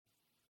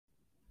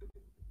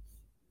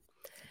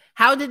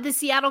How did the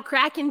Seattle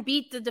Kraken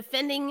beat the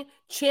defending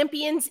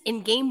champions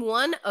in Game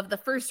 1 of the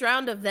first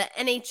round of the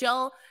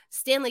NHL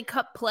Stanley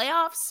Cup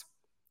playoffs?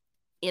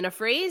 In a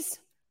phrase,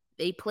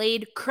 they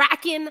played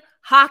Kraken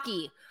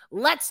hockey.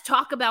 Let's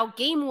talk about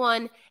Game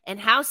 1 and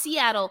how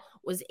Seattle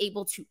was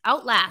able to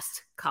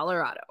outlast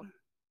Colorado.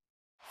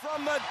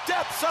 From the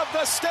depths of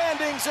the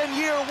standings in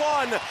year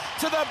 1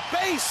 to the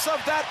base of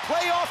that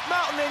playoff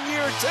mountain in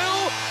year 2,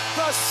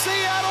 the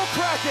Seattle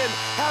Kraken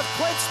have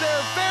clinched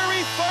their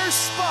very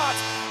first spot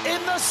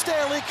in the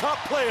Stanley Cup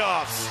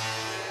playoffs.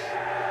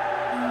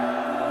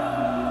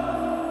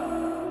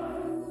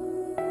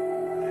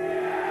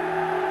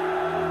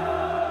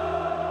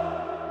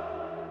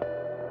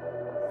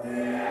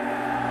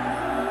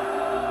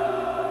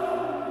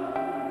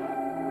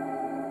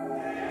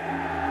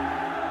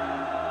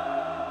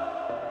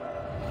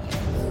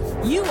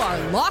 You are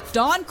Locked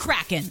On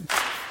Kraken,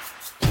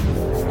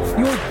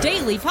 your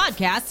daily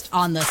podcast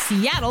on the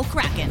Seattle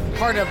Kraken,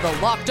 part of the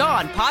Locked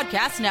On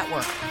Podcast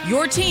Network,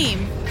 your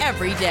team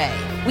every day.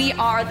 We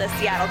are the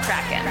Seattle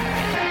Kraken.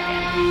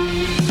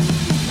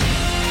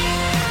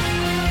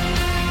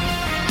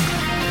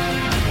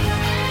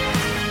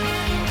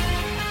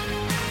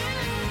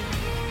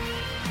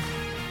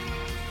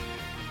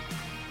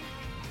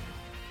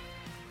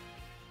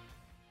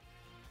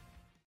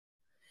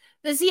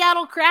 The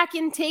Seattle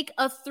Kraken take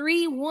a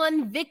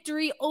 3-1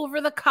 victory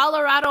over the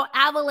Colorado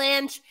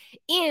Avalanche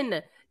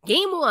in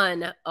Game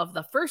 1 of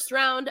the first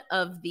round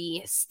of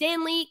the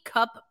Stanley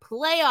Cup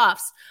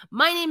playoffs.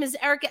 My name is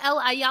Erica L.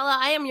 Ayala.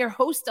 I am your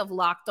host of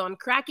Locked On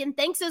Kraken.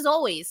 Thanks as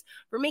always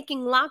for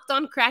making Locked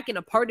On Kraken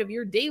a part of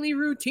your daily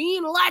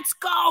routine. Let's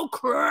go,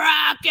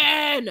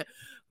 Kraken!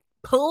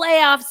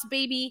 Playoffs,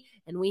 baby,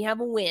 and we have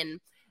a win.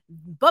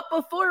 But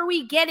before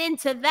we get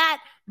into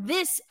that,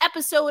 this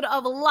episode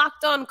of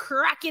Locked On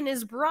Kraken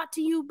is brought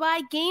to you by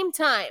Game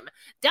Time.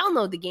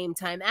 Download the Game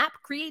Time app,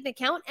 create an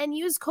account, and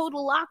use code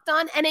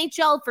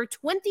LOCKEDONNHL for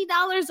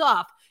 $20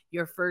 off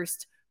your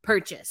first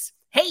purchase.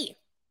 Hey,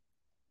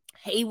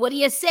 what do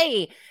you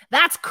say?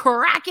 That's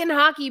Kraken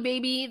hockey,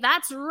 baby.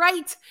 That's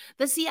right.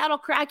 The Seattle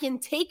Kraken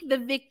take the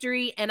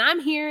victory, and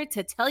I'm here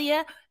to tell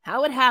you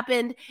how it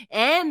happened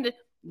and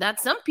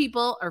that some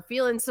people are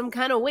feeling some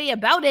kind of way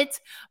about it.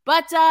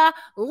 But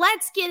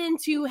let's get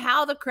into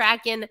how the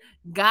Kraken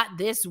got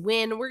this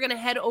win. We're going to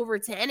head over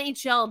to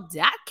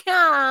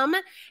NHL.com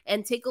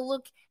and take a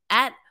look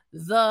at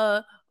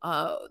the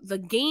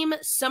game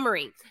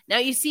summary. Now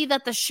you see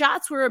that the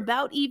shots were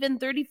about even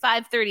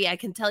 35-30. I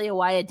can tell you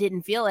why it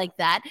didn't feel like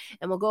that,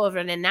 and we'll go over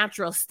a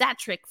natural stat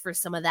trick for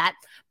some of that.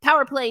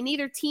 Power play,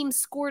 neither team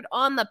scored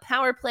on the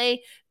power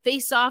play.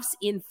 Face-offs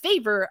in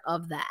favor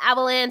of the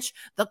Avalanche.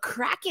 The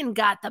Kraken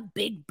got the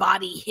big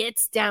body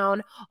hits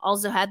down,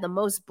 also had the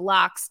most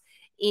blocks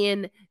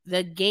in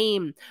the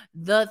game.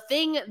 The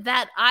thing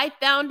that I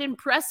found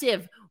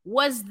impressive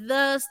was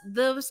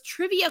the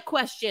trivia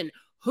question.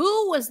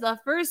 Who was the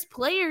first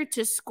player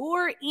to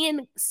score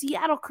in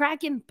Seattle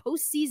Kraken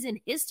postseason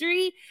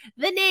history?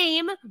 The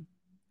name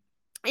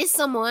is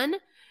someone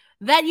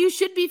that you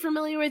should be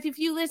familiar with if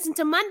you listen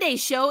to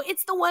Monday's show.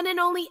 It's the one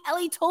and only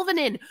Eeli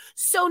Tolvanen.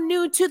 So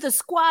new to the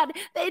squad,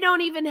 they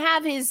don't even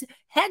have his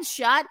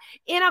headshot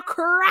in a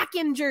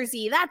Kraken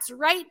jersey. That's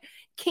right.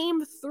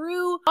 Came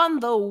through on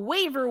the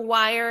waiver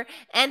wire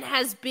and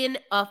has been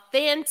a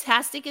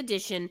fantastic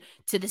addition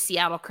to the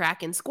Seattle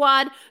Kraken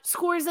squad.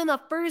 Scores in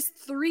the first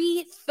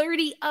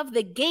 3:30 of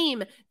the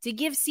game to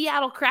give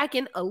Seattle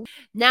Kraken a...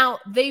 Now,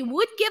 they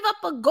would give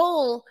up a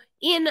goal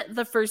in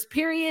the first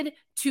period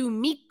to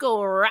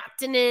Mikko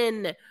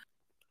Rantanen.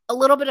 A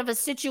little bit of a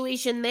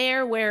situation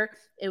there where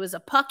it was a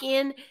puck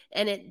in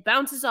and it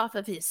bounces off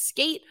of his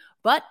skate.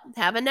 But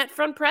have a net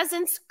front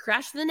presence,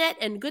 crash the net,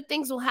 and good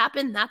things will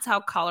happen. That's how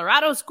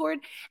Colorado scored.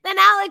 Then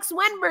Alex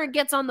Wennberg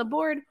gets on the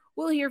board.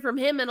 We'll hear from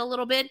him in a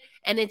little bit.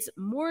 And it's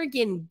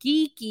Morgan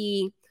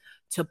Geekie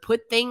to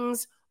put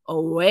things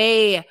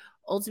away.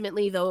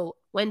 Ultimately, though,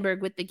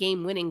 Wennberg with the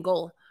game-winning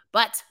goal.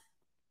 But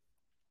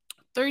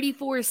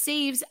 34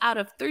 saves out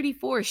of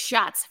 34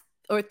 shots,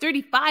 or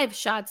 35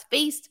 shots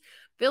faced.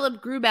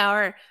 Philip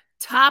Grubauer,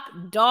 top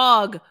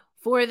dog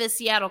for the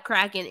Seattle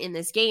Kraken in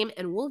this game.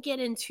 And we'll get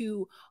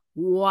into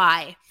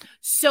why.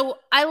 So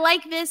I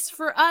like this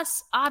for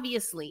us,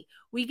 obviously.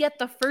 We get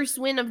the first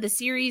win of the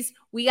series.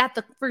 We got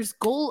the first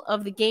goal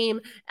of the game.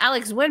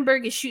 Alex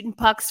Wennberg is shooting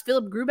pucks.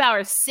 Philip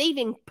Grubauer is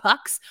saving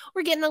pucks.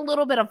 We're getting a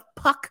little bit of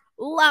puck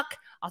luck.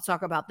 I'll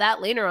talk about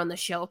that later on the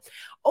show.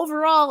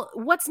 Overall,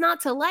 what's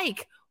not to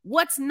like?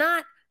 What's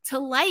not to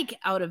like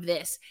out of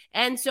this?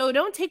 And so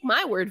don't take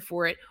my word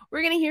for it.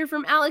 We're going to hear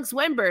from Alex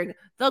Wennberg,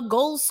 the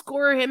goal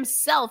scorer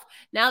himself.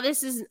 Now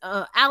this is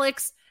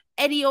Alex.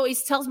 Eddie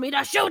always tells me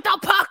to shoot the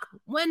puck.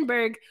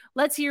 Wennberg,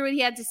 let's hear what he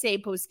had to say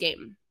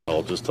post-game.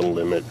 Just to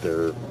limit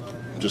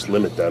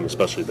them,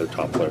 especially their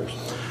top players.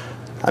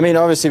 I mean,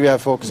 obviously we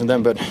have focus on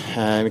them, but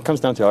it comes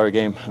down to our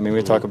game. I mean,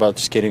 we talk about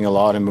skating a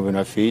lot and moving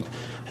our feet,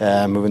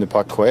 moving the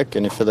puck quick,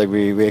 and I feel like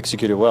we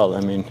executed well.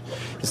 I mean,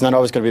 it's not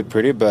always going to be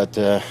pretty, but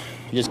you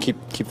just keep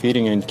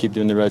feeding and keep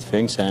doing the right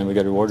things, and we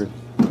got rewarded.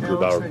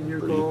 Alex, in your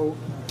goal,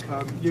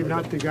 You're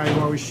not the guy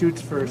who always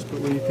shoots first, but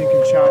were you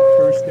thinking shot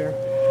first there?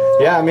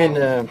 Yeah, I mean,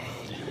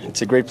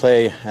 it's a great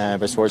play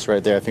by Swartz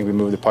right there. I think we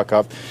moved the puck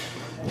up.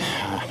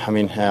 I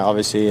mean,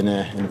 obviously in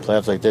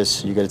playoffs like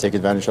this, you got to take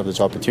advantage of this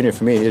opportunity.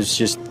 For me, it's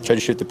just try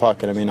to shoot the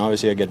puck, and I mean,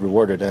 obviously I get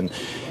rewarded, and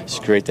it's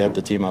great to help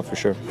the team out for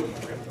sure.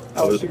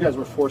 You guys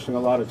were forcing a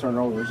lot of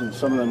turnovers, and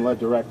some of them led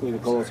directly to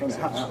goals. I mean,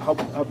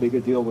 how big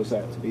a deal was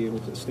that to be able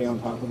to stay on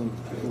top of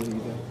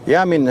them?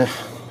 Yeah, I mean,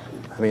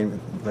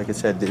 like I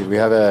said, we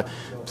have a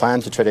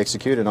plan to try to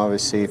execute, and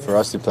obviously for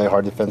us to play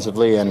hard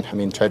defensively, and I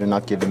mean, try to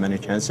not give them any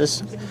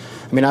chances.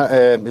 I mean,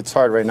 it's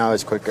hard right now.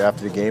 It's quick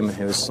after the game.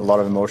 It was a lot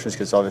of emotions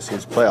because obviously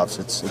it's playoffs.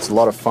 It's a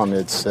lot of fun.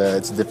 It's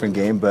a different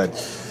game, but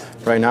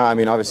right now, I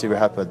mean, obviously we're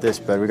happy with this,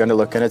 but we're going to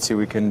look at it, see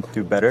we can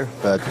do better.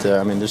 But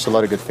I mean, there's a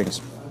lot of good things.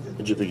 What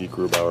did you think of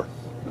Grubauer?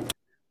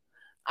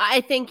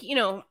 I think,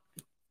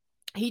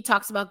 he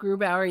talks about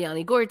Grubauer.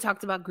 Yanni Gourde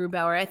talked about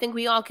Grubauer. I think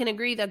we all can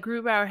agree that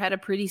Grubauer had a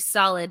pretty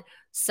solid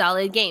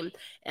game.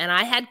 And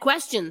I had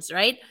questions,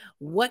 right?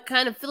 What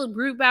kind of Philip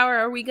Grubauer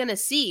are we going to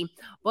see?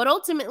 But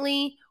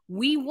ultimately,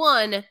 we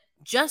won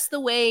just the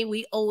way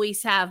we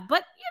always have.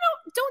 But,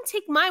 don't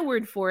take my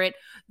word for it.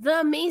 The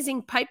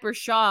amazing Piper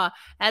Shaw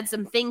had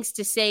some things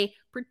to say,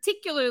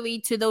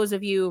 particularly to those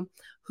of you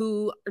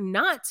who are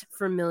not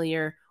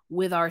familiar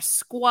with our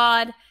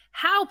squad.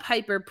 How,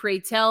 Piper, pray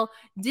tell,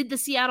 did the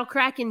Seattle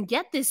Kraken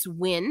get this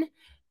win?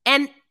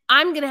 And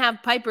I'm going to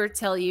have Piper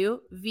tell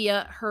you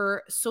via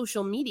her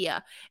social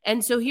media.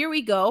 And so here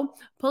we go,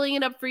 pulling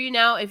it up for you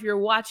now if you're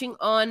watching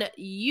on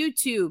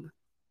YouTube.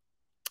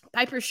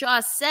 Piper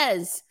Shaw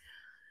says,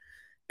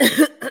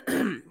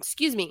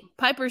 excuse me,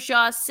 Piper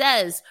Shaw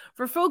says,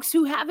 for folks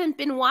who haven't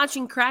been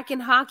watching Kraken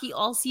hockey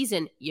all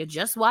season, you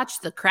just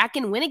watched the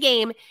Kraken win a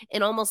game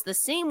in almost the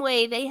same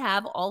way they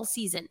have all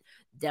season.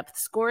 Depth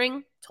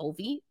scoring,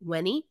 Tolvi,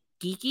 Wenny,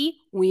 Geeky,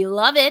 we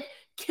love it.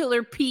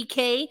 Killer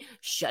PK,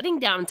 shutting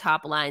down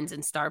top lines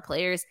and star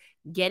players,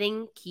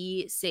 getting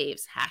key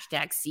saves.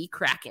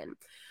 #CKraken.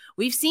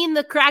 We've seen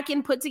the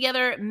Kraken put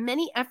together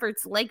many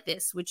efforts like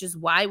this, which is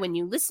why when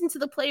you listen to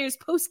the players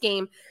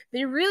post-game,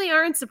 they really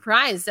aren't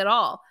surprised at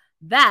all.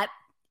 That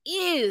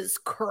is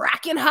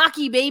Kraken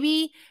hockey,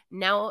 baby.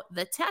 Now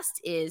a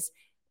test is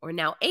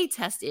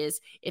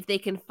if they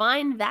can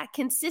find that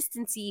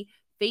consistency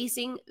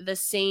facing the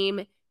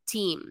same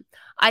team.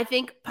 I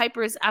think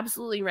Piper is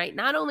absolutely right.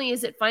 Not only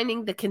is it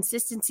finding the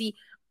consistency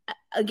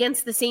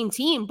against the same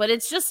team, but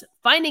it's just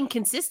finding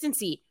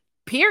consistency,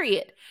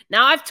 period.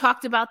 Now, I've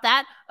talked about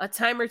that a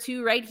time or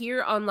two right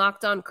here on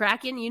Locked On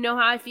Kraken. You know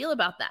how I feel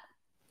about that.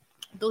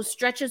 Those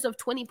stretches of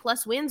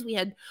 20-plus wins we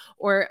had,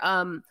 or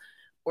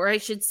I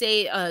should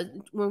say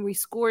when we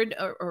scored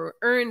or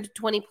earned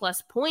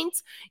 20-plus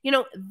points,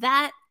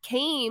 that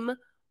came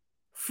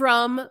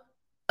from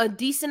a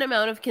decent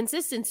amount of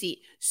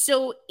consistency.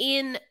 So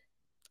in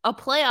a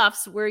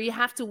playoffs where you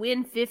have to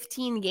win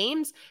 15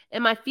 games,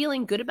 am I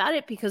feeling good about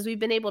it because we've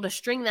been able to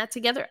string that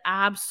together?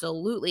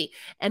 Absolutely.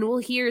 And we'll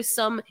hear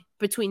some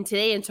between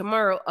today and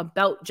tomorrow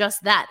about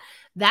just that.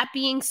 That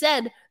being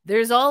said,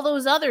 there's all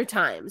those other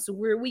times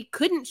where we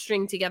couldn't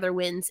string together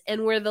wins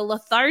and where the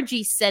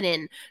lethargy set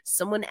in.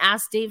 Someone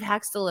asked Dave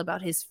Haxtell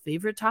about his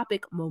favorite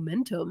topic,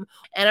 momentum.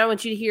 And I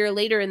want you to hear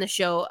later in the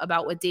show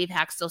about what Dave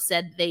Haxtell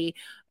said they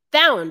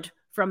found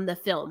from the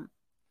film.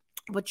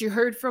 What you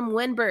heard from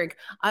Wenberg.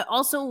 I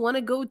also want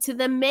to go to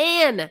the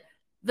man,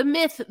 the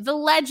myth, the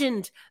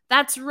legend.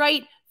 That's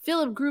right.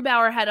 Philip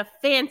Grubauer had a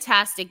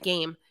fantastic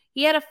game.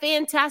 He had a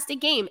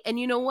fantastic game. And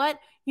you know what?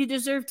 You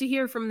deserve to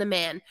hear from the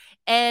man,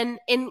 and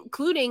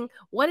including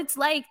what it's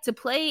like to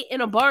play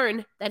in a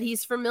barn that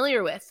he's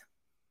familiar with.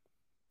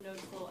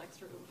 Noticeable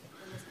extra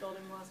in this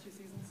building the last 2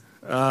 seasons?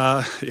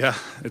 Yeah,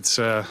 it's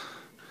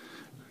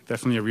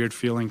definitely a weird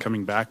feeling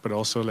coming back, but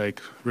also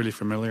really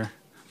familiar.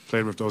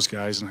 Played with those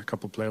guys in a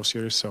couple playoff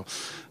series, so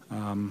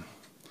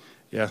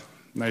yeah,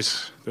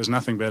 nice. There's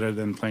nothing better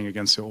than playing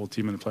against the old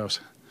team in the playoffs.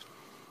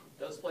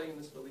 Does playing in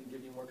this building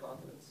give you more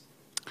confidence?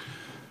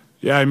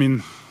 Yeah, I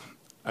mean,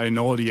 I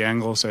know the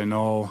angles, I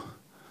know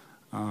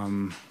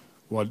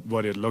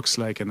what it looks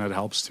like, and that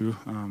helps too.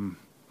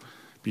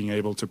 Being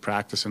able to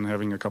practice and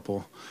having a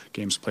couple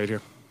games played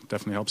here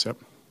definitely helps. Yep.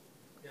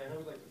 Yeah, I know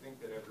we like to think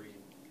that every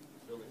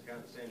building's kind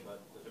of the same, but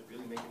does it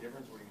really make a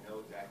difference where you know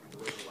exactly the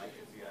way the light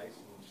hits the ice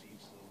and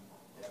seats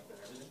and depth and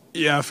everything?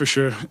 Yeah, for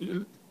sure.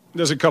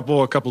 There's a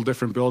couple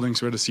different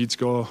buildings where the seats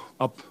go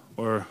up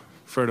or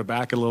further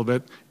back a little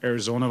bit.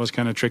 Arizona was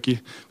kind of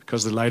tricky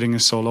because the lighting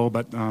is so low,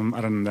 but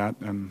other than that,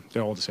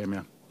 they're all the same,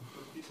 yeah.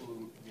 For people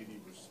who maybe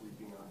were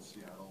sleeping on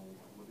Seattle,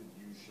 what did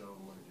you show?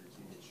 What did your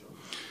teammates show?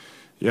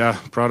 Yeah,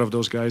 proud of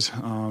those guys.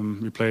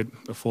 We played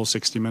a full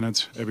 60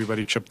 minutes.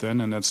 Everybody chipped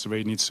in, and that's the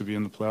way it needs to be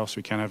in the playoffs.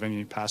 We can't have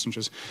any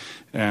passengers.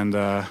 And,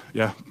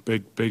 yeah,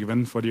 big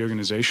win for the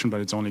organization,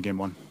 but it's only game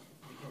one.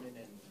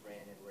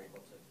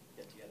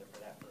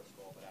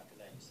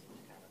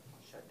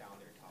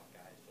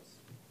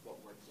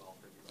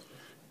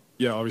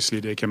 Yeah, obviously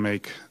they can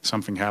make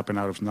something happen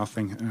out of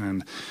nothing,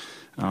 and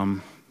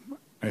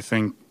I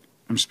think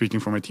I'm speaking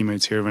for my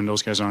teammates here. When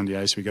those guys are on the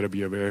ice, we got to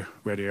be aware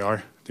where they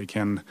are. They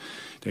can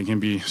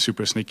be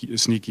super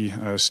sneaky.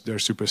 They're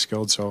super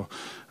skilled. So,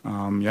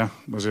 it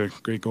was a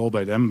great goal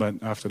by them.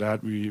 But after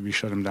that, we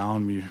shut them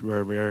down. We were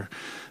aware,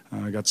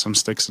 got some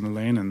sticks in the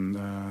lane,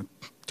 and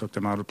took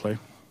them out of play.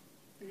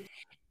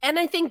 And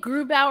I think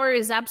Grubauer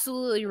is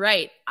absolutely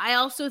right. I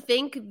also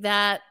think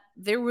that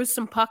there was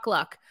some puck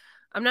luck.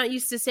 I'm not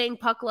used to saying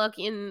puck luck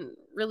in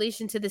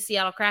relation to the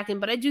Seattle Kraken,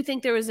 but I do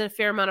think there was a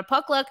fair amount of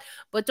puck luck,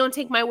 but don't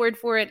take my word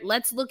for it.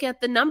 Let's look at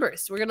the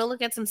numbers. We're going to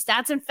look at some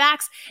stats and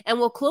facts, and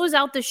we'll close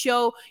out the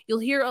show. You'll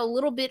hear a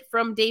little bit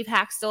from Dave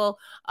Haxtell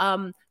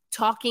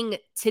talking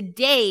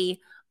today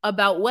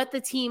about what the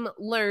team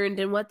learned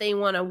and what they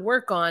want to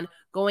work on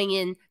going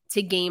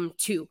into Game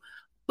 2.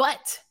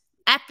 But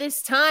at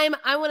this time,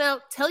 I want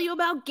to tell you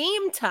about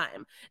Game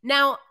Time.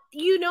 Now,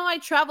 I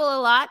travel a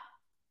lot.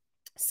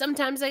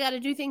 Sometimes I got to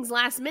do things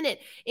last minute,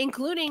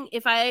 including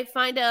if I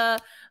find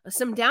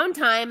some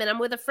downtime and I'm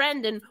with a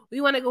friend and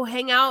we want to go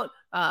hang out,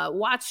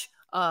 watch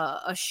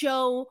a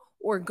show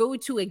or go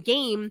to a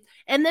game.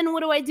 And then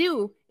what do I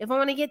do if I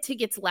want to get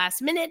tickets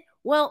last minute?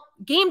 Well,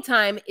 Game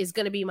Time is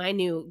going to be my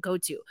new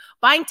go-to.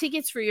 Buying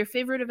tickets for your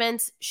favorite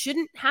events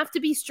shouldn't have to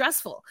be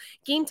stressful.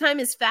 Game Time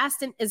is a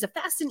fast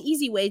and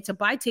easy way to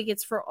buy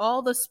tickets for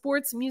all the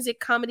sports, music,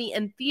 comedy,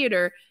 and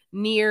theater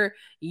near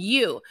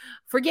you.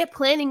 Forget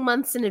planning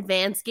months in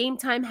advance. Game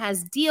Time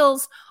has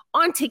deals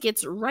on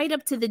tickets right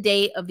up to the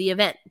day of the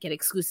event. Get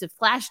exclusive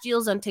flash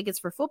deals on tickets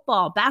for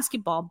football,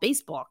 basketball,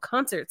 baseball,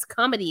 concerts,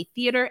 comedy,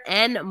 theater,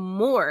 and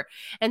more.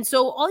 And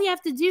so all you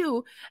have to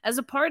do as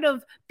a part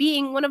of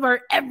being one of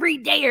our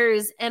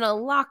everydayers and a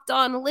Locked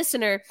On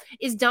listener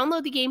is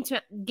download the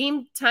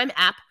Game Time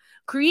app,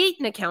 create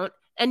an account,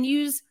 and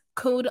use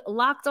code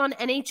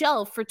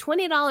LOCKEDONNHL for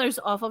 $20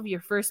 off of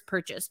your first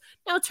purchase.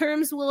 Now,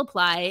 terms will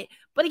apply,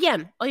 but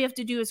again, all you have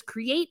to do is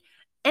create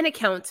an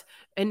account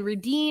and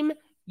redeem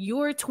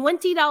your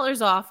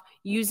 $20 off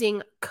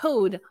using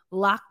code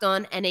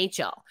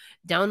LOCKEDONNHL.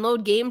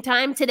 Download Game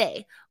Time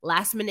today.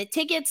 Last minute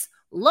tickets,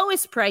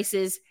 lowest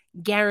prices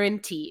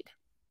guaranteed.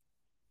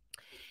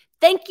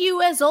 Thank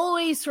you, as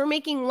always, for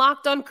making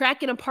Locked On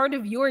Kraken a part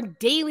of your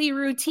daily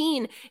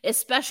routine,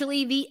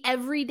 especially the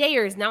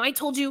everydayers. Now, I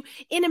told you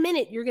in a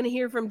minute you're going to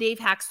hear from Dave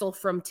Haxtell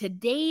from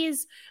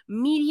today's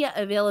media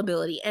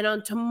availability. And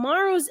on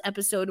tomorrow's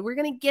episode, we're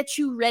going to get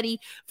you ready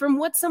from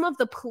what some of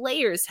the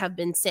players have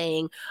been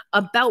saying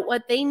about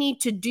what they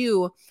need to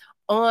do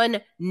on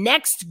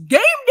next game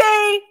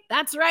day.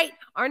 That's right.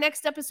 Our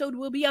next episode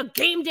will be a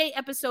game day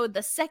episode,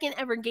 the second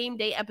ever game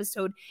day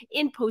episode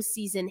in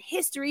postseason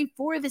history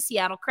for the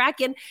Seattle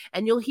Kraken.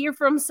 And you'll hear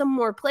from some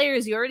more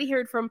players. You already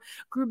heard from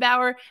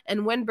Grubauer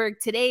and Wenberg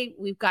today.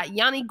 We've got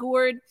Yanni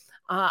Gourde.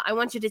 I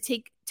want you to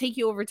take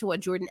you over to what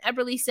Jordan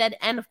Eberle said,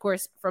 and of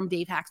course from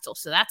Dave Haxtell.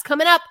 So that's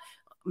coming up.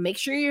 Make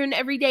sure you're an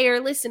everyday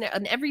listener,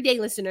 an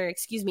everydayer,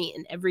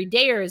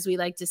 as we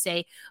like to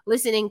say,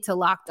 listening to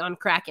Locked On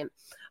Kraken.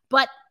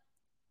 But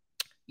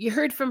you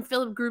heard from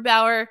Philip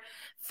Grubauer,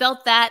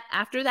 felt that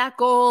after that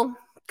goal,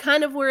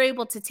 kind of were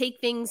able to take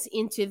things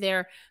into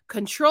their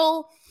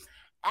control.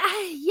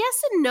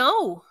 Yes and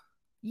no.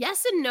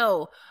 Yes and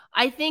no.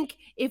 I think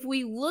if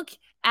we look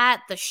at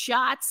the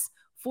shots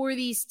for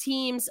these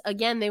teams,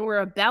 again, they were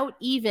about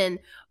even.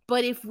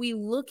 But if we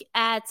look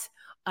at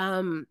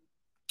the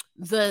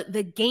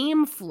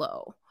game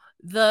flow,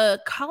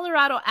 the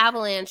Colorado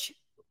Avalanche,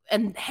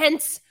 and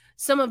hence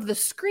some of the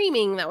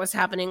screaming that was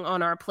happening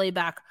on our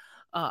playback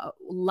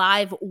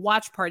live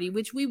watch party,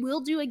 which we will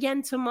do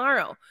again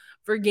tomorrow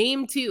for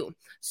Game 2.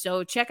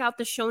 So check out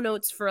the show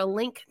notes for a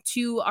link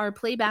to our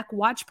playback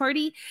watch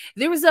party.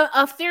 There was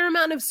a fair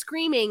amount of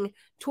screaming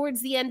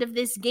towards the end of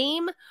this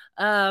game,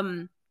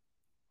 but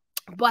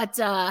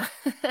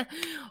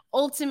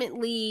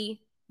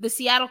ultimately the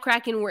Seattle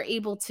Kraken were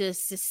able to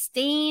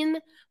sustain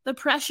the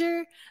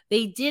pressure.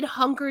 They did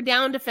hunker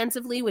down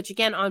defensively, which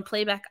again, on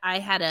playback, I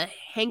had a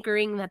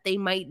hankering that they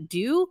might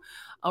do,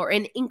 or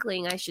an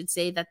inkling, I should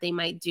say, that they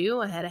might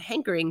do. I had a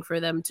hankering for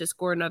them to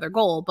score another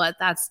goal, but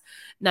that's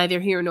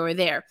neither here nor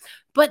there.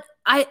 But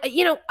I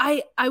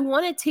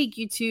want to take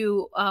you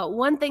to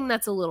one thing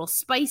that's a little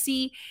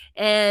spicy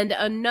and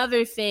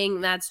another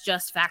thing that's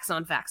just facts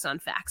on facts on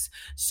facts.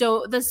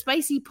 So the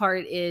spicy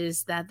part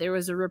is that there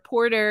was a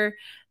reporter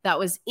that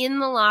was in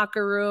the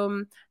locker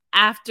room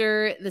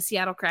after the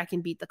Seattle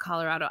Kraken beat the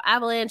Colorado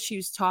Avalanche. She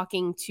was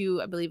talking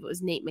to, I believe it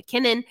was Nate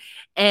McKinnon,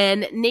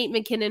 and Nate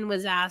McKinnon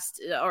was asked,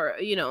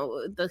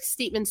 the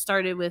statement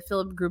started with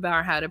Philip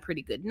Grubauer had a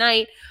pretty good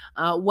night.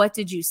 What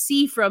did you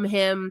see from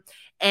him?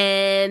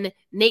 And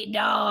Nate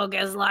Dogg,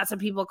 as lots of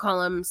people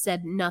call him,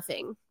 said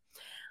nothing.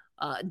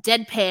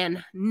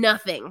 Deadpan,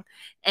 nothing.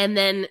 And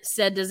then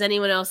said, does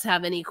anyone else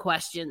have any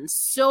questions?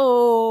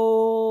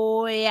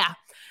 So, yeah.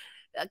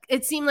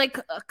 It seemed like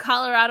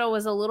Colorado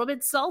was a little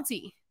bit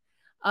salty.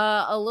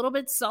 I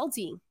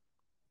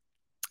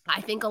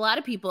think a lot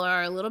of people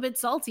are a little bit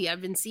salty.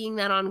 I've been seeing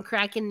that on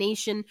Kraken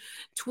Nation,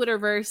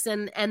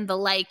 Twitterverse, and the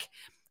like.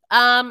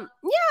 Yeah,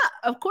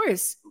 of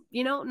course.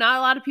 Not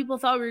a lot of people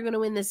thought we were going to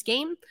win this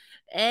game,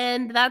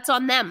 and that's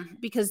on them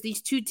because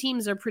these two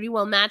teams are pretty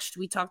well matched.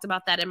 We talked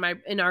about that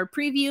in our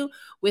preview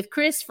with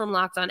Chris from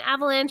Locked On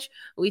Avalanche.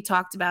 We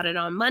talked about it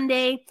on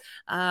Monday.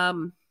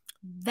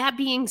 That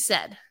being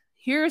said,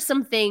 here are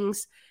some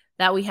things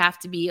that we have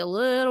to be a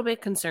little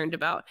bit concerned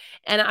about.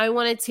 And I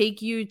want to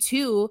take you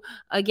to,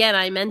 again,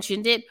 I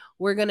mentioned it,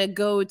 we're going to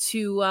go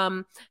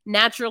to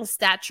Natural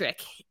Stat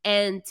Trick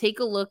and take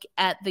a look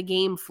at the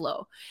game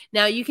flow.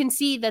 Now, you can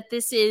see that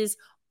this is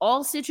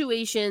all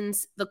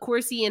situations, the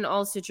Corsi in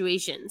all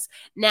situations.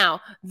 Now,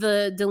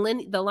 the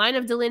line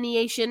of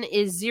delineation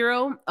is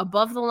 0.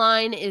 Above the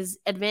line is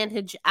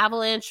advantage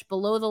Avalanche.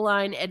 Below the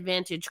line,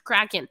 advantage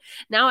Kraken.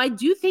 Now, I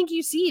do think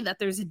you see that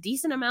there's a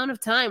decent amount of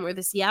time where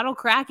the Seattle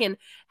Kraken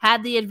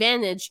had the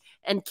advantage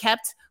and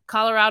kept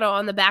Colorado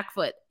on the back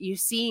foot. You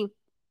see,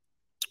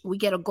 we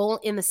get a goal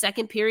in the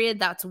second period.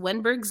 That's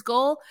Wenberg's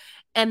goal.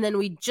 And then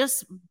we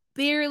just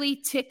barely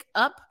tick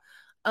up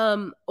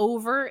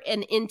over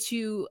and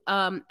into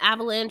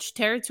Avalanche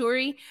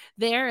territory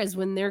there as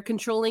when they're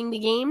controlling the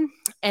game.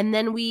 And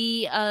then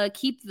we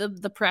keep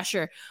the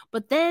pressure.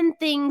 But then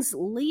things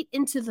late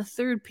into the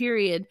third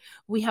period,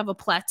 we have a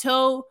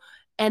plateau.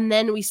 And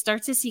then we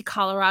start to see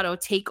Colorado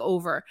take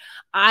over.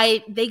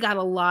 They got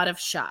a lot of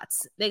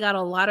shots. They got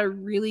a lot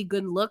of really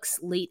good looks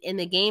late in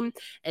the game.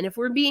 And if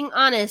we're being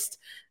honest,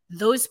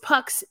 those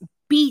pucks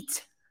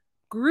beat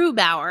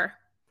Grubauer.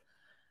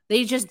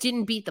 They just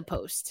didn't beat the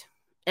post.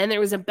 And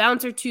there was a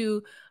bounce or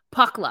two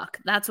puck luck.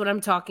 That's what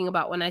I'm talking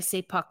about when I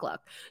say puck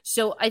luck.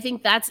 So I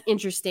think that's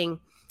interesting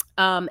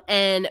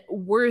and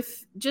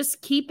worth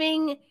just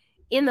keeping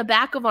in the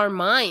back of our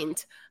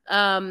mind.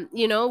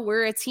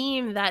 We're a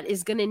team that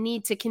is going to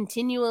need to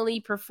continually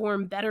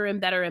perform better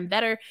and better and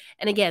better.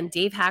 And again,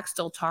 Dave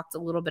Haxtell talked a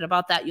little bit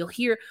about that. You'll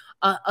hear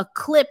a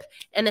clip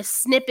and a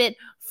snippet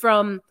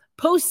from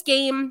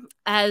post-game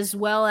as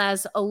well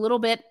as a little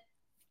bit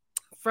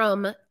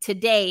from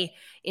today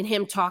in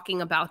him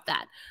talking about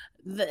that.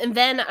 And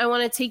then I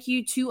want to take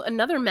you to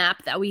another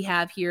map that we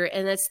have here,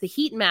 and that's the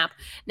heat map.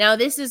 Now,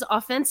 this is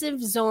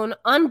offensive zone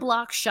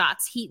unblocked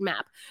shots heat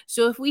map.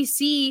 So if we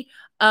see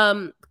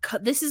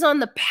this is on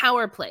the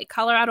power play,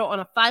 Colorado on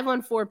a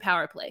 5-on-4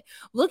 power play.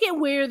 Look at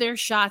where their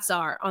shots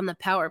are on the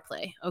power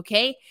play,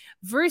 okay,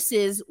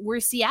 versus where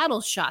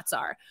Seattle's shots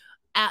are.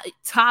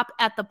 Top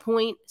at the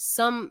point,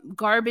 some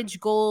garbage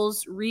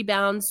goals,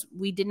 rebounds.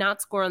 We did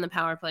not score on the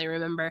power play,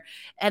 remember?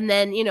 And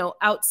then,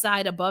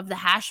 outside above the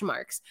hash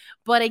marks.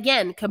 But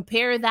again,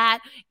 compare that.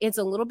 It's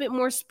a little bit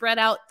more spread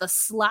out. The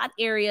slot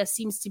area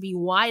seems to be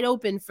wide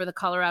open for the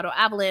Colorado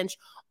Avalanche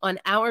on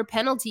our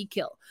penalty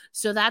kill.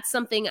 So that's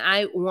something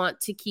I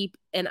want to keep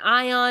an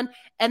eye on.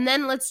 And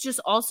then let's just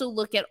also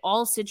look at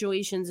all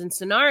situations and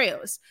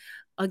scenarios.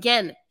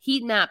 Again,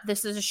 heat map.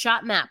 This is a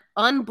shot map.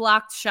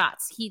 Unblocked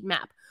shots, heat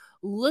map.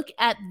 Look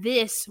at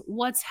this,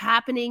 what's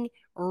happening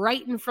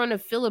right in front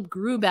of Philip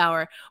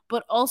Grubauer,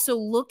 but also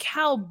look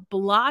how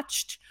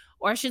blotched,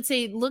 or I should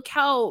say, look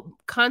how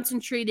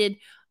concentrated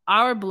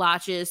our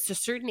blotches to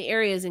certain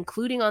areas,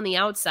 including on the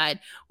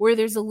outside, where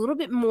there's a little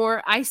bit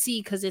more, I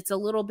see, because it's a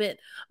little bit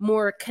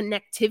more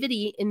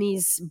connectivity in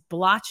these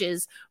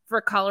blotches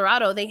for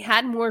Colorado. They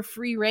had more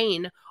free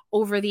reign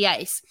over the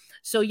ice.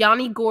 So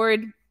Yanni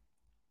Gourde,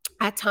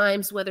 at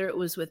times, whether it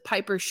was with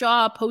Piper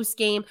Shaw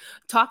post-game,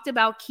 talked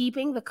about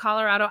keeping the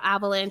Colorado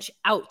Avalanche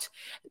out.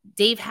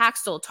 Dave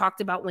Haxtell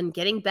talked about when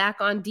getting back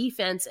on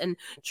defense and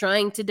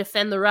trying to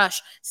defend the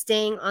rush,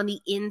 staying on the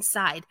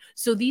inside.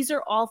 So these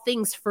are all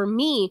things for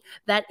me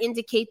that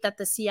indicate that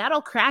the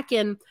Seattle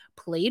Kraken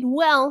played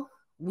well.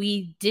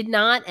 We did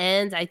not,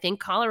 and I think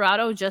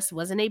Colorado just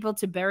wasn't able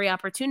to bury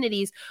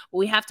opportunities.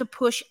 We have to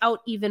push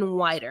out even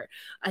wider.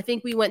 I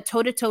think we went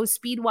toe-to-toe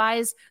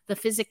speed-wise. The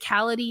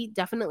physicality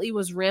definitely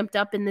was ramped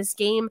up in this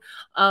game.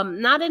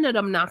 Not in an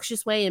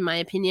obnoxious way, in my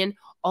opinion,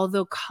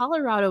 although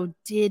Colorado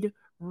did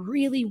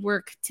really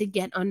work to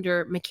get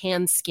under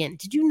McCann's skin.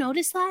 Did you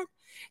notice that?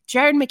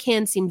 Jared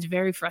McCann seemed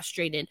very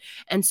frustrated.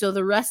 And so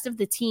the rest of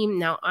the team,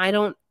 now I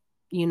don't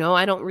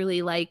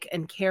really like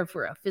and care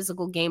for a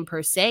physical game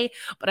per se,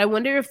 but I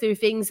wonder if there are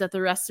things that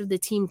the rest of the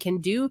team can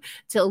do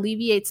to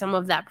alleviate some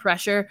of that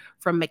pressure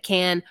from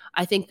McCann.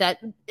 I think that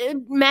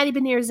Matty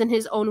Beniers in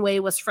his own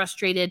way was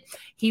frustrated.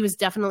 He was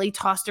definitely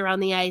tossed around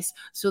the ice.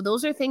 So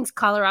those are things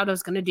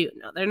Colorado's going to do.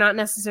 Now, they're not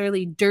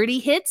necessarily dirty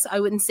hits. I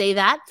wouldn't say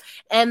that.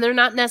 And they're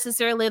not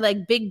necessarily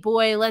like big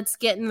boy, let's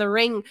get in the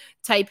ring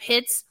type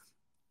hits,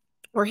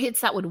 or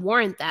hits that would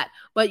warrant that.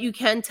 But you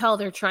can tell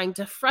they're trying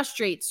to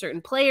frustrate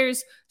certain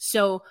players.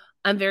 So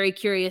I'm very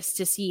curious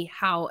to see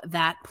how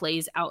that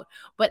plays out.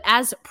 But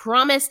as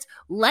promised,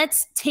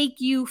 let's take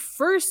you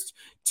first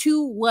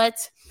to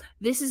what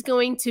this is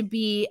going to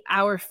be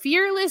our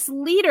fearless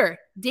leader,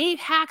 Dave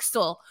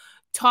Haxtell,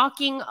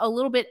 talking a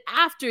little bit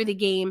after the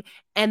game.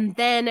 And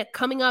then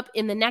coming up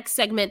in the next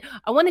segment,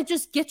 I want to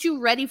just get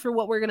you ready for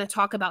what we're going to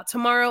talk about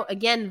tomorrow.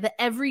 Again, the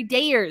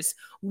everydayers.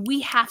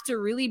 We have to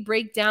really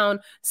break down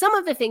some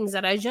of the things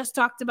that I just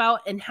talked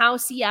about and how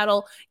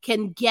Seattle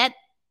can get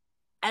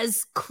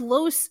as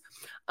close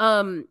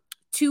to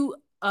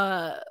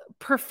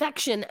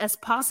perfection as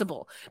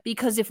possible,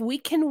 because if we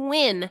can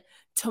win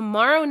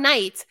tomorrow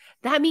night,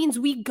 that means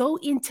we go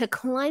into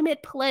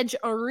Climate Pledge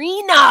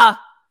Arena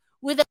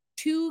with a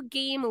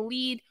 2-game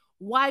lead.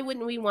 Why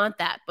wouldn't we want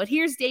that? But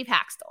here's Dave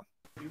Haxtell.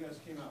 You guys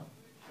came out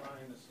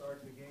trying to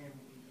start the game.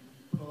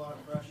 You put a lot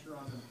of pressure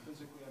on them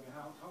physically. I mean,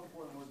 how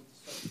important was it to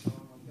start the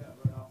tone like that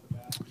right off the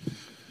bat?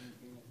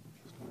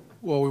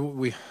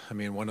 Well, I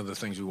mean, one of the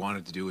things we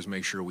wanted to do was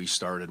make sure we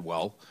started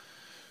well.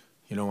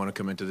 You don't want to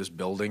come into this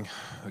building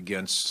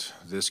against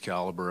this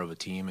caliber of a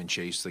team and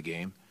chase the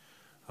game.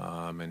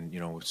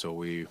 And, so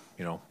we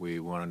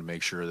wanted to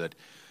make sure that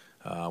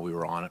we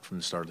were on it from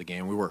the start of the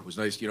game. We were. It was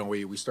nice.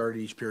 We started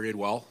each period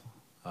well.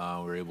 We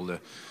were able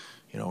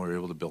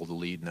to build a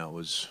lead, and that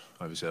was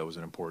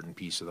an important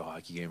piece of the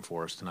hockey game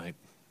for us tonight.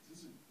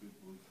 Is this a good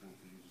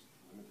blueprint to use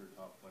limit their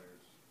top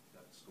players,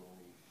 depth scoring,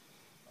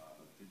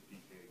 good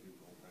PK, good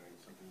goaltending,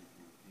 something you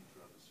can repeat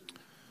throughout the series?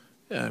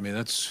 Yeah, I mean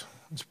that's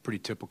a pretty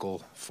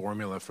typical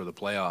formula for the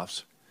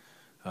playoffs.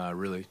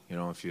 Really,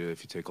 if you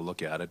take a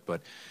look at it,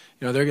 but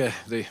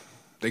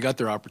they got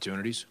their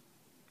opportunities.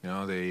 They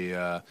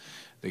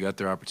got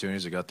their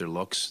opportunities. They got their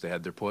looks. They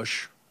had their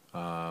push.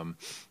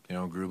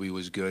 Gruby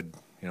was good.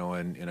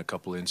 In a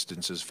couple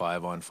instances,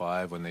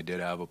 5-on-5 when they did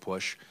have a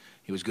push,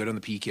 he was good on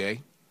the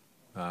PK.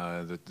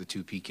 The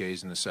 2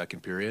 PKs in the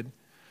second period.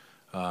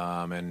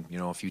 And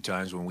a few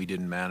times when we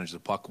didn't manage the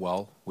puck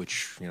well,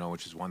 which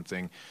is one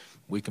thing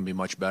we can be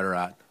much better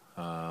at.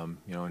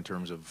 In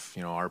terms of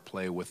our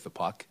play with the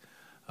puck.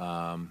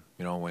 When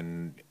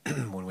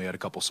we had a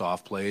couple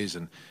soft plays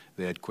and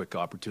they had quick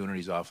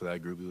opportunities off of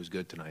that group, he was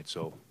good tonight.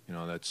 So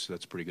that's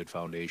a pretty good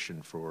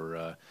foundation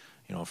for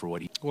for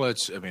what he. Well,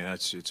 it's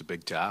a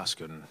big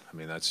task, and I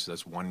mean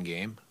that's one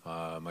game.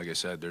 Like I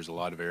said, there's a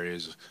lot of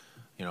areas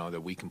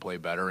that we can play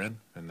better in,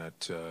 and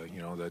that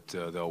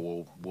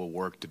we'll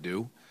work to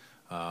do.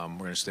 We're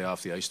going to stay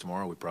off the ice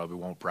tomorrow. We probably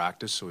won't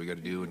practice, so we got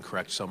to do and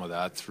correct some of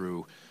that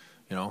through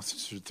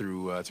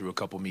a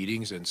couple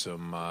meetings and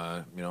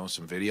some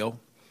video.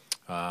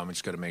 We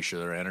just got to make sure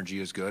their energy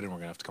is good, and we're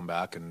going to have to come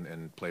back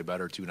and play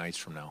better 2 nights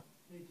from now.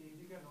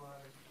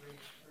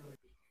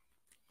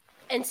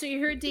 And so you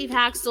heard Dave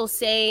Haxtell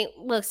say,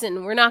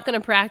 listen, we're not going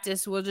to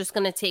practice. We're just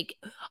going to take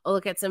a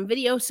look at some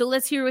video. So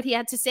let's hear what he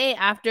had to say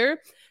after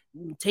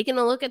taking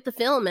a look at the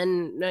film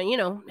and,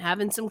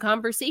 having some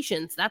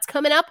conversations. That's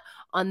coming up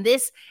on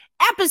this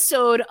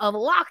episode of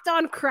Locked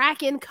On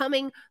Kraken,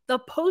 coming the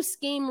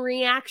post-game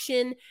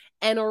reaction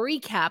and a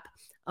recap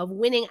of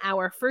winning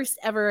our first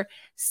ever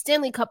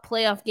Stanley Cup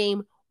playoff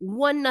game,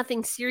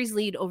 1-0 series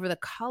lead over the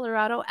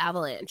Colorado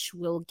Avalanche.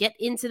 We'll get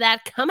into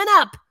that coming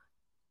up.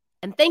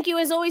 And thank you,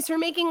 as always, for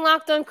making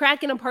Locked On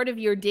Kraken a part of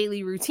your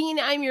daily routine.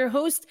 I'm your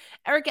host,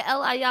 Erica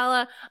L.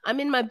 Ayala. I'm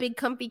in my big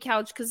comfy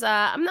couch because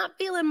I'm not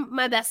feeling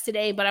my best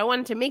today, but I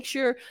wanted to make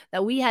sure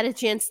that we had a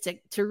chance to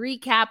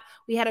recap.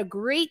 We had a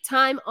great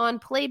time on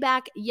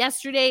playback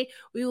yesterday.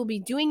 We will be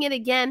doing it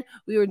again.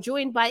 We were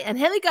joined by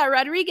Angelica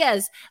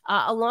Rodriguez,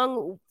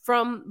 along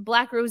from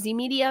Black Rosie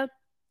Media,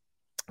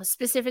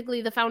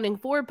 specifically the Founding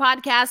Four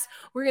podcast.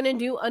 We're going to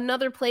do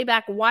another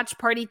playback watch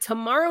party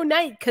tomorrow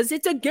night because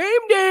it's a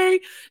game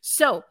day.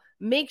 So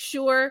make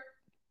sure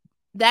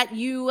that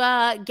you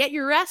get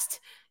your rest,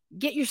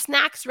 get your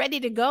snacks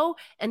ready to go,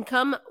 and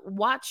come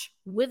watch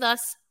with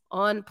us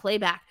on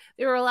playback.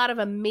 There are a lot of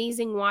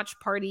amazing watch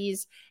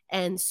parties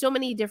and so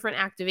many different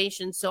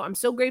activations. So I'm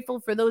so grateful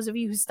for those of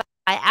you who stopped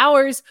by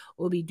ours.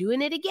 We'll be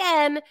doing it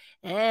again.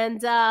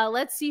 And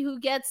let's see who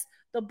gets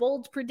the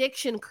bold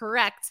prediction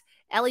correct.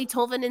 Ellie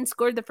Tolvanen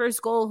scored the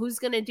first goal. Who's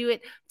going to do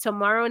it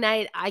tomorrow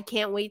night? I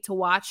can't wait to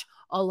watch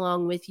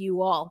along with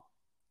you all.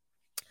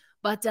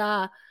 But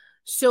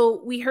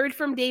so we heard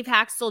from Dave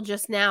Haxtell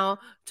just now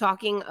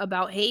talking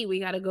about, hey, we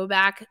got to go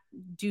back,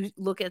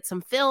 look at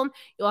some film.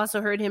 You also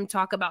heard him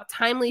talk about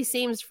timely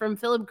saves from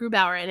Philip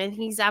Grubauer, and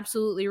he's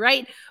absolutely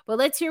right. But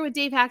let's hear what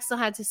Dave Haxtell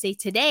had to say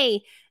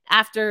today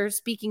after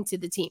speaking to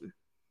the team.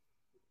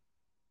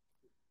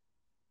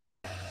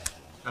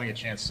 Having a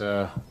chance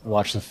to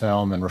watch the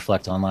film and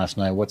reflect on last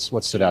night, what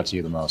stood out to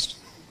you the most?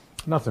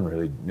 Nothing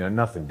really,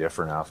 nothing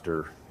different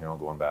after,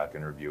 going back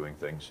and reviewing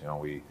things.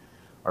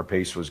 Our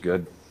pace was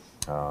good.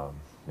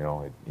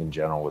 In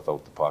general,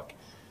 without the puck,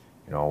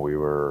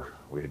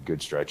 we had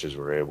good stretches.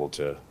 We were able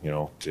to,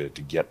 to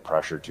get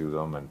pressure to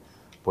them and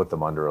put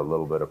them under a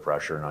little bit of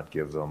pressure, not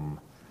give them,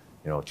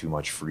 too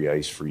much free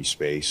ice, free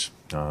space.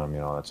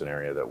 That's an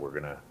area that we're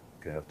gonna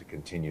have to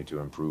continue to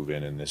improve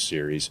in this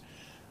series.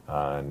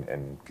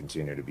 And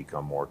continue to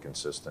become more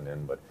consistent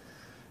in. But,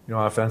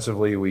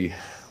 offensively, we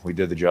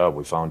did the job.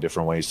 We found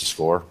different ways to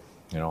score,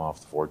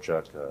 off the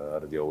forecheck,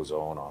 out of the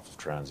O-zone, off of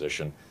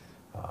transition.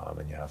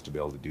 And you have to be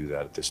able to do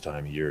that at this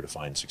time of year to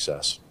find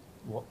success.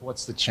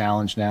 What's the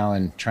challenge now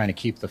in trying to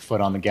keep the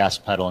foot on the gas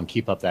pedal and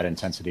keep up that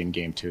intensity in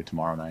Game 2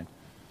 tomorrow night?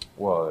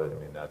 Well,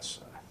 that's,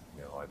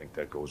 I think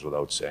that goes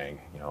without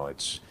saying.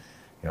 It's,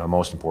 the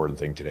most important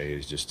thing today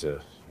is just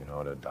to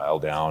dial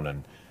down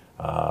and,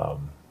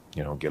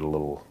 get a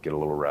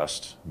little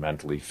rest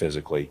mentally,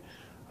 physically,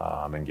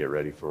 and get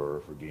ready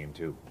for game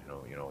 2.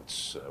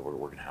 It's we're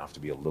going to have to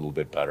be a little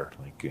bit better.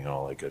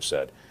 Like I've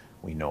said,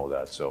 we know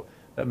that. So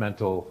that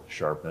mental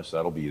sharpness,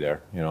 that'll be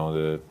there.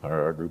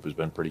 Our group has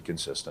been pretty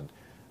consistent,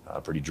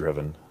 pretty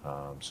driven.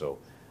 So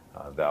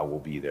that will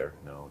be there.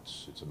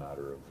 It's a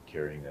matter of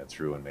carrying that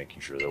through and making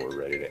sure that we're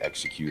ready to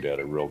execute at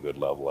a real good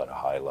level, at a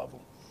high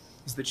level.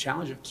 Is the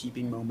challenge of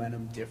keeping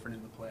momentum different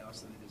in the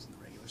playoffs than it is in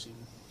the regular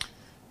season?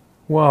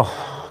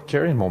 Well,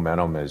 carrying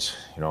momentum is,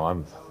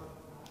 I'm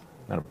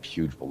not a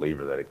huge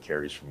believer that it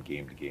carries from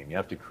game to game. You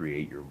have to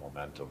create your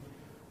momentum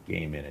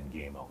game in and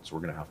game out. So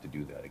we're going to have to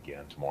do that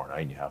again tomorrow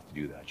night, and you have to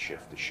do that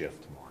shift to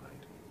shift tomorrow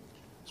night.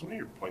 So one of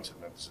your points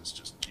of emphasis,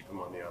 just keep them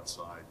on the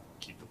outside,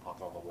 keep the puck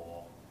on the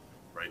wall,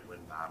 right, win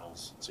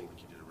battles. It seemed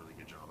like you did a really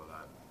good job of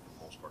that for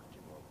the most part.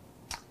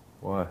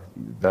 Well,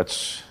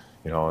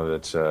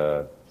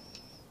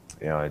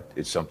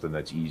 it's something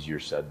that's easier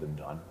said than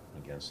done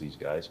against these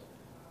guys.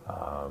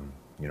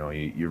 You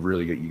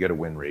got to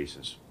win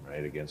races,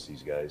 right, against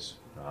these guys.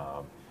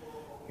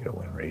 You got to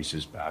win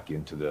races back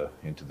into the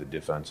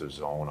defensive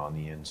zone on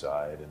the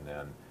inside, and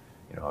then,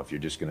 if you're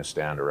just going to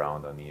stand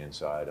around on the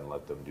inside and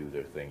let them do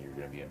their thing, you're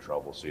going to be in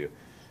trouble. So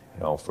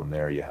from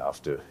there you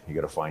got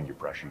to find your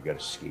pressure. You got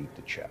to skate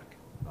the check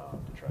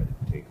to try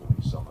to take away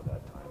some of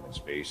that time and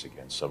space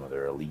against some of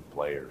their elite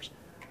players.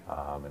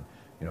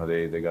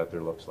 They got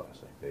their looks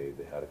last night.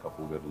 They had a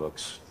couple of good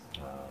looks.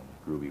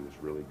 Groovy was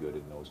really good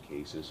in those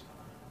cases.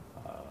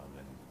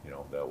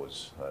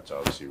 That's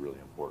obviously really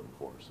important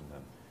for us. And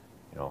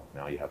then,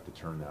 now you have to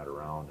turn that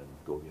around and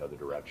go the other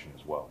direction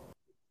as well.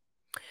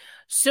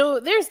 So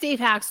there's Dave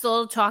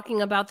Haxtell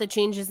talking about the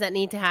changes that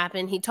need to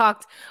happen. He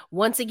talked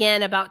once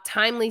again about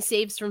timely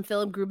saves from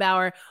Philip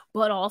Grubauer,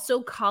 but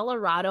also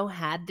Colorado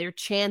had their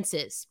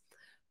chances.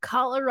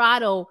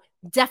 Colorado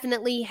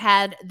definitely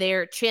had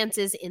their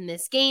chances in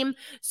this game.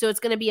 So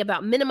it's going to be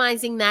about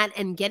minimizing that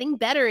and getting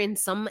better in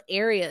some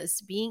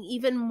areas, being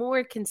even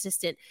more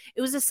consistent.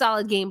 It was a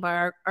solid game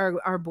by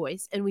our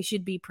boys, and we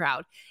should be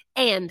proud.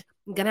 And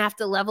I'm going to have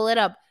to level it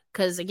up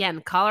because,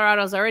 again,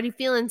 Colorado's already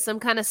feeling some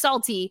kind of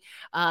salty.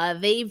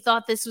 They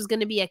thought this was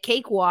going to be a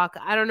cakewalk.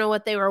 I don't know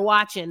what they were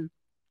watching.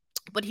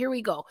 But here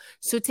we go.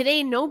 So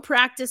today, no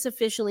practice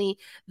officially.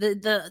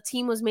 The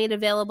team was made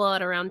available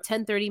at around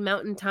 10:30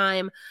 Mountain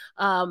Time.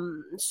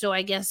 So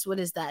I guess, what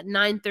is that?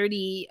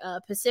 9:30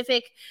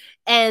 Pacific.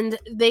 And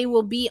they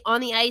will be on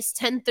the ice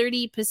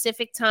 10:30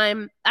 Pacific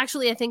time.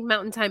 Actually, I think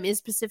Mountain Time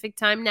is Pacific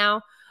time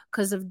now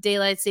because of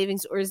daylight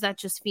savings, or is that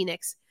just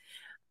Phoenix?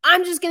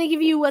 I'm just going to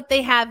give you what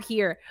they have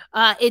here.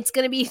 It's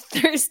going to be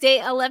Thursday,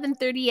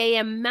 11:30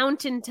 a.m.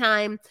 Mountain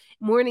Time,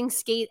 morning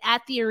skate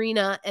at the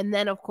arena. And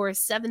then, of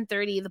course,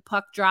 7:30, the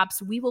puck drops.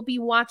 We will be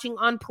watching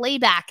on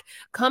playback.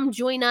 Come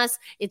join us.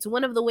 It's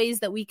one of the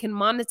ways that we can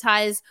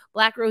monetize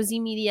Black Rosie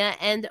Media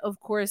and, of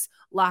course,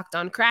 Locked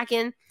on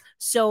Kraken.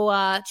 So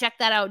check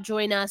that out.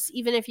 Join us.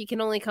 Even if you can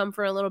only come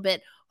for a little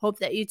bit, hope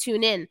that you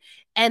tune in.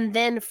 And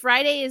then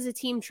Friday is a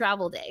team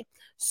travel day.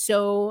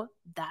 So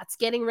that's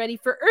getting ready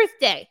for Earth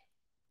Day.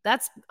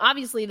 That's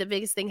obviously the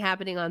biggest thing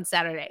happening on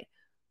Saturday.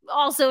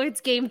 Also, it's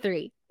Game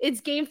 3.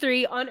 It's Game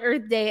 3 on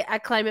Earth Day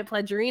at Climate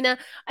Pledge Arena.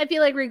 I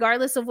feel like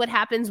regardless of what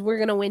happens, we're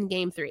going to win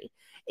Game 3.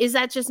 Is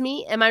that just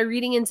me? Am I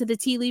reading into the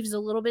tea leaves a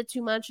little bit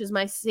too much? Is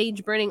my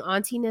sage-burning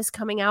auntiness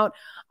coming out?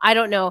 I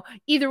don't know.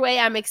 Either way,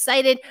 I'm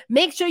excited.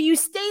 Make sure you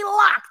stay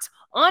locked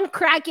on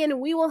Kraken.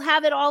 We will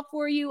have it all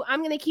for you. I'm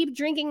going to keep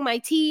drinking my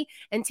tea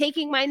and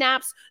taking my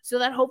naps so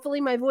that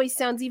hopefully my voice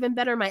sounds even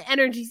better. My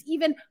energy's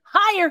even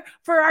higher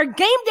for our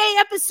game day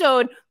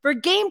episode for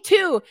Game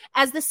 2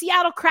 as the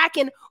Seattle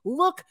Kraken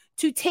look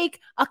to take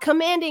a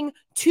commanding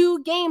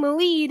 2-game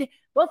lead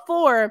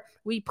before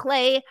we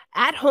play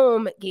at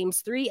home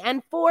Games 3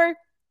 and 4.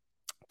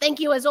 Thank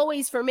you, as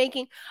always, for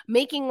making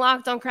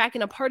Locked on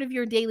Kraken a part of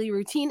your daily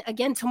routine.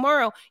 Again,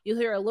 tomorrow, you'll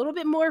hear a little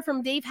bit more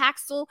from Dave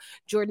Haxtell,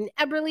 Jordan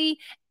Eberle,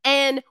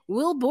 and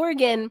Will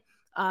Borgen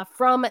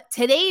from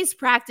today's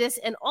practice,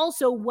 and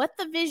also what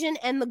the vision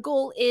and the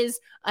goal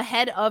is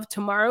ahead of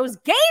tomorrow's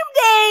game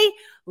day.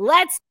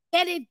 Let's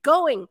get it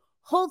going.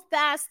 Hold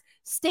fast,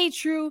 stay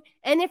true,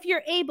 and if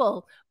you're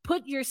able,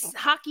 put your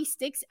hockey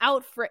sticks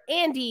out for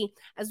Andy,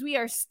 as we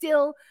are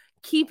still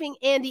keeping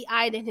Andy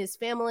Ide and his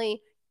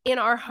family in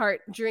our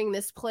heart during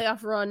this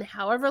playoff run,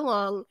 however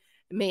long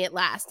may it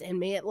last, and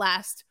may it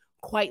last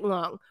quite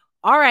long.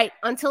 All right,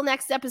 until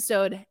next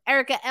episode,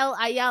 Erica L.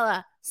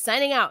 Ayala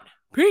signing out.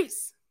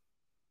 Peace.